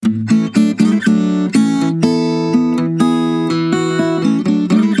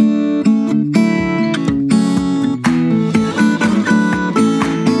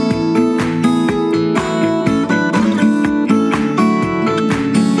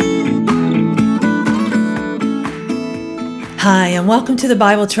Hi, and welcome to the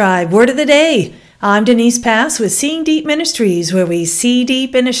Bible Tribe Word of the Day. I'm Denise Pass with Seeing Deep Ministries, where we see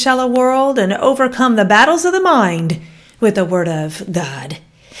deep in a shallow world and overcome the battles of the mind with the Word of God.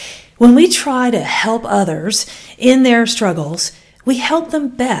 When we try to help others in their struggles, we help them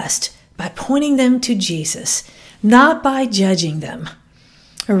best by pointing them to Jesus, not by judging them.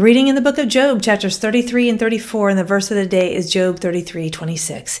 We're reading in the book of Job, chapters 33 and 34, and the verse of the day is Job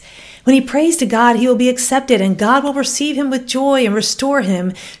 33:26. When he prays to God, he will be accepted, and God will receive him with joy and restore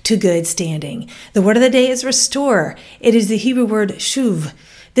him to good standing. The word of the day is restore. It is the Hebrew word shoob.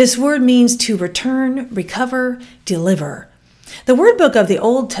 This word means to return, recover, deliver. The word book of the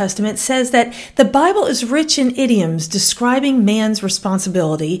Old Testament says that the Bible is rich in idioms describing man's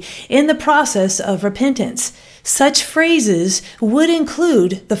responsibility in the process of repentance. Such phrases would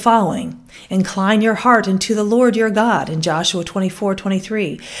include the following: incline your heart unto the Lord your God, in Joshua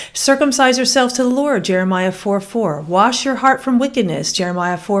 24:23. Circumcise yourselves to the Lord, Jeremiah 4:4. Wash your heart from wickedness,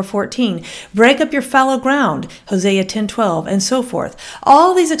 Jeremiah 4:14. Break up your fallow ground, Hosea 10:12, and so forth.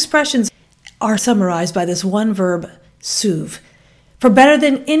 All these expressions are summarized by this one verb, shoob. For better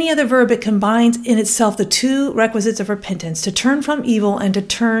than any other verb, it combines in itself the two requisites of repentance, to turn from evil and to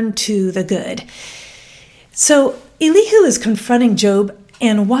turn to the good. So Elihu is confronting Job,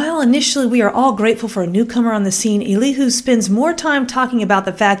 and while initially we are all grateful for a newcomer on the scene, Elihu spends more time talking about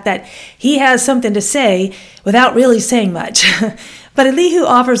the fact that he has something to say without really saying much. But Elihu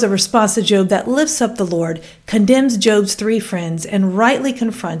offers a response to Job that lifts up the Lord, condemns Job's three friends, and rightly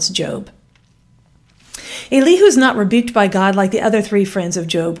confronts Job. Elihu is not rebuked by God like the other three friends of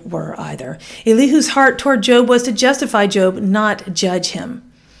Job were either. Elihu's heart toward Job was to justify Job, not judge him.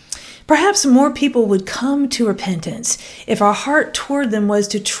 Perhaps more people would come to repentance if our heart toward them was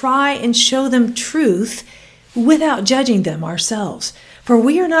to try and show them truth without judging them ourselves. For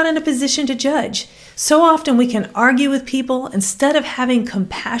we are not in a position to judge. So often we can argue with people instead of having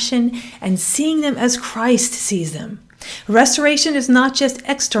compassion and seeing them as Christ sees them. Restoration is not just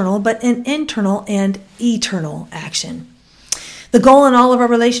external, but an internal and eternal action. The goal in all of our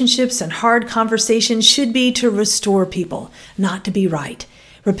relationships and hard conversations should be to restore people, not to be right.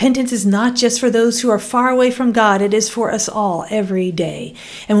 Repentance is not just for those who are far away from God. It is for us all every day.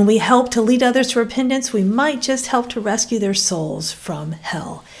 And when we help to lead others to repentance, we might just help to rescue their souls from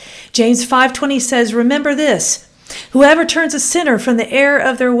hell. James 5:20 says, "Remember this, whoever turns a sinner from the error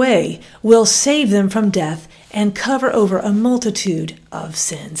of their way will save them from death and cover over a multitude of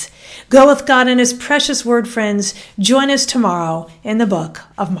sins." Go with God and his precious word, friends. Join us tomorrow in the book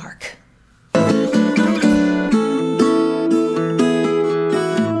of Mark.